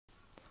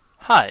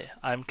Hi,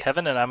 I'm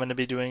Kevin and I'm going to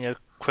be doing a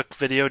quick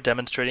video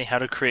demonstrating how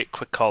to create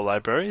QuickCall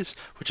libraries,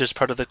 which is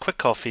part of the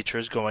QuickCall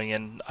features going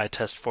in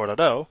iTest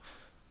 4.0.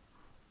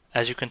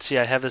 As you can see,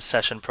 I have a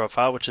session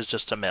profile, which is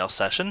just a mail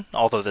session,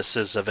 although this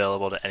is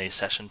available to any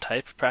session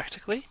type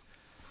practically.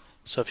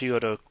 So if you go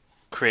to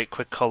create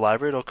QuickCall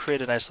library, it'll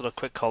create a nice little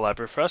QuickCall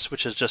library for us,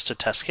 which is just a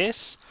test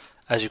case.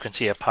 As you can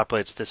see, it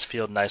populates this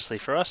field nicely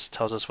for us,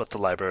 tells us what the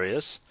library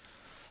is.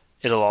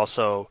 It'll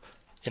also,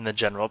 in the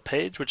general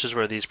page, which is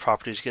where these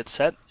properties get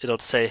set, it'll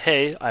say,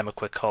 hey, I'm a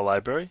QuickCall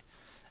library,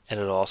 and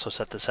it'll also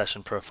set the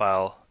session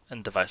profile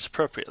and device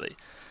appropriately.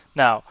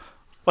 Now,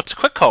 what's a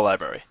QuickCall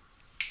library?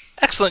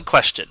 Excellent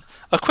question.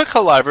 A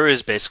QuickCall library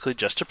is basically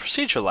just a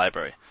procedure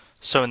library.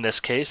 So in this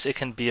case, it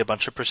can be a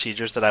bunch of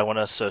procedures that I want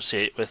to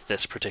associate with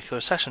this particular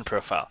session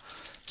profile.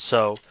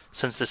 So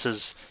since this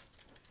is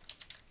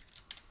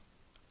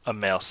a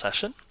mail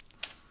session,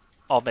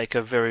 I'll make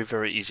a very,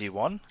 very easy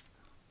one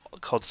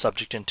called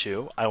subject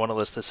into. I want to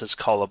list this as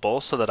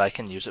callable so that I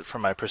can use it for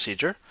my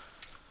procedure.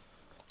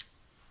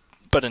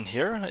 But in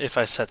here, if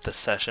I set the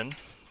session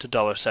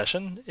to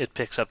 $session, it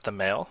picks up the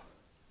mail.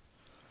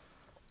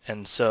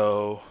 And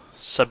so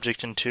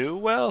subject into,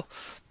 well,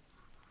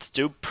 let's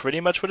do pretty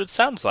much what it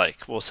sounds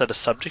like. We'll set a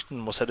subject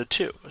and we'll set a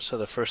to. So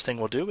the first thing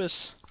we'll do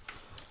is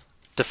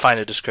define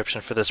a description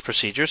for this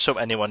procedure so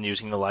anyone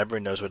using the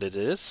library knows what it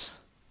is.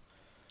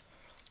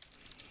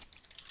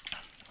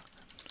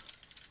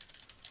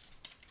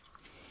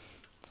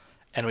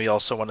 And we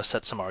also want to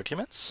set some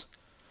arguments.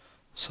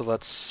 So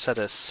let's set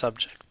a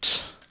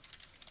subject.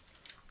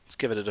 Let's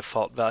give it a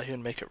default value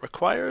and make it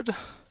required.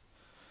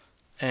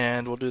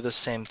 And we'll do the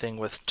same thing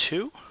with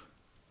to.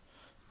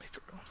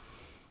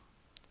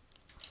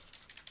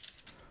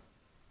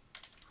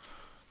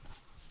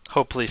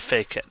 Hopefully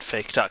fake at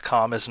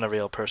fake.com isn't a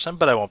real person,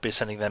 but I won't be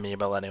sending them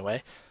email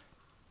anyway.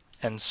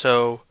 And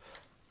so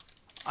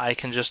I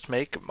can just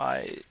make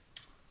my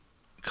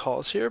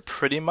calls here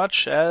pretty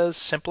much as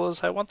simple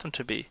as I want them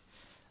to be.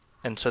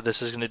 And so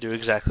this is going to do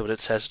exactly what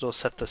it says. It'll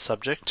set the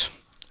subject,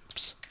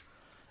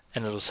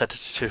 and it'll set it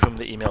to whom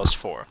the email is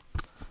for.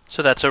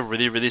 So that's a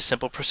really, really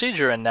simple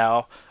procedure. And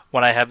now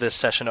when I have this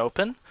session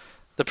open,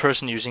 the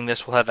person using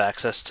this will have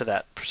access to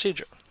that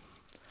procedure.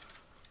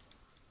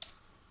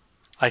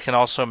 I can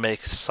also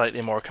make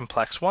slightly more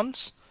complex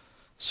ones.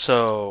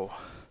 So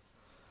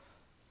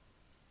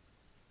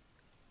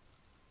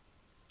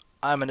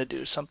I'm going to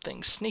do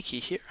something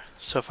sneaky here.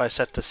 So if I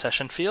set the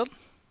session field,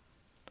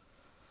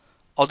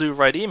 I'll do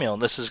write email,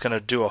 and this is going to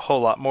do a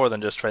whole lot more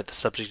than just write the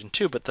subject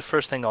into, but the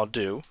first thing I'll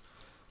do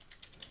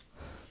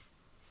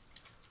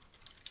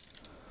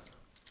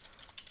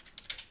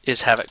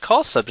is have it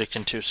call subject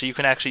into, so you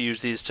can actually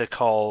use these to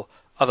call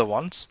other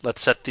ones.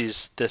 Let's set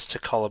this to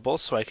callable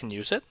so I can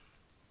use it.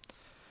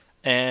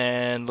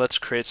 And let's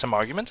create some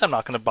arguments. I'm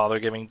not going to bother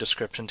giving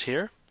descriptions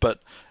here, but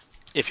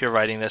if you're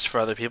writing this for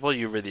other people,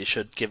 you really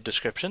should give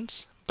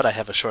descriptions, but I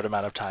have a short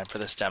amount of time for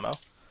this demo.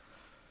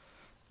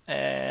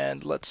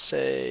 And let's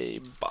say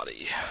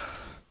body.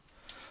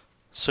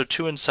 So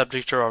to and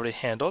subject are already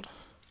handled.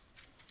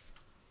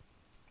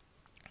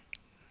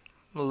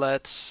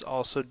 Let's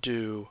also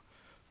do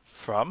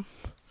from,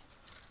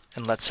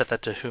 and let's set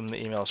that to whom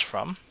the email is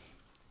from.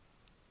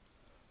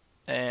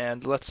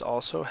 And let's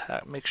also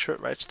make sure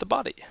it writes the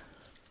body.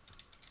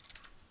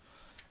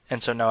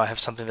 And so now I have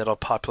something that'll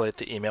populate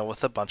the email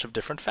with a bunch of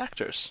different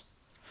factors.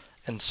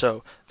 And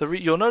so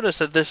you'll notice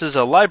that this is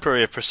a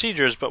library of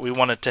procedures, but we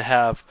want it to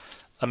have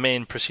a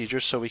main procedure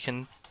so we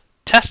can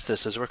test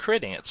this as we're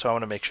creating it. So I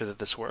want to make sure that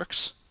this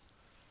works.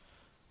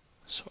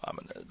 So I'm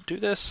going to do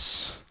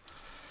this.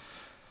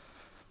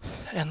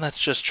 And let's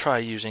just try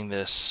using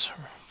this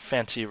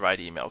fancy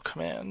write email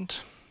command.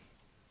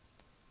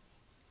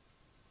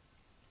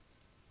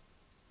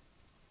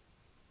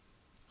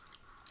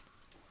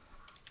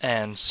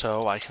 And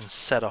so I can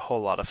set a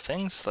whole lot of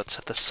things. Let's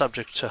set the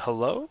subject to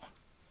hello,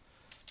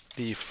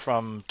 the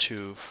from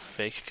to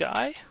fake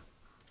guy,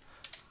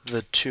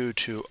 the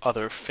to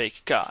other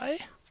fake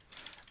guy,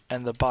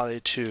 and the body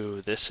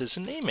to this is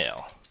an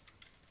email.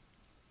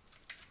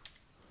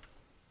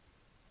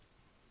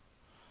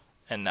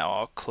 And now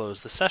I'll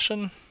close the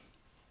session.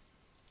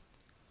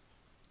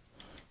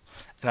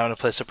 And I'm going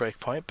to place a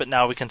breakpoint, but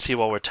now we can see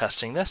while we're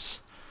testing this,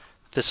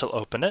 this will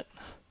open it.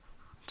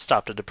 It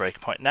stopped at a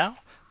breakpoint now.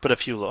 But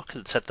if you look,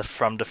 it set the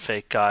from to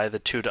fake guy, the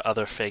to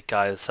other fake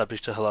guy, the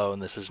subject to hello,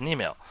 and this is an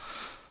email.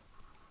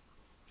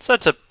 So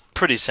that's a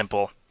pretty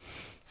simple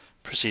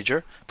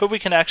procedure, but we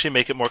can actually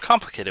make it more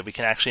complicated. We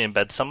can actually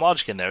embed some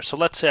logic in there. So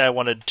let's say I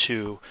wanted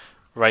to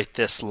write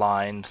this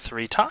line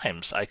 3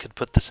 times. I could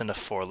put this in a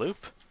for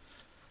loop,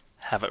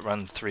 have it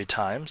run 3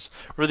 times.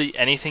 Really,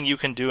 anything you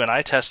can do in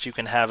iTest you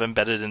can have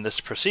embedded in this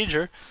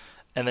procedure,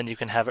 and then you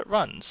can have it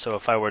run. So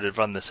if I were to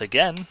run this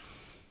again,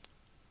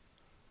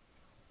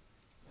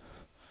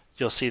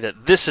 you'll see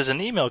that this is an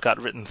email got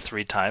written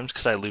 3 times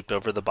because I looped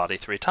over the body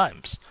 3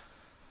 times.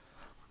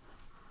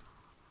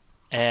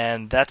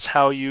 And that's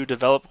how you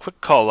develop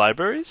QuickCall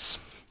libraries.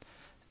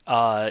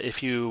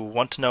 If you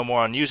want to know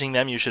more on using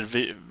them, you should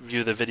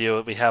view the video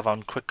that we have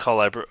on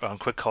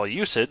QuickCall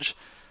usage.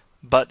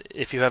 But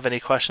if you have any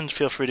questions,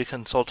 feel free to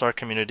consult our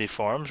community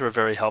forums. We're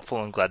very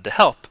helpful and glad to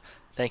help.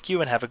 Thank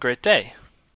you and have a great day.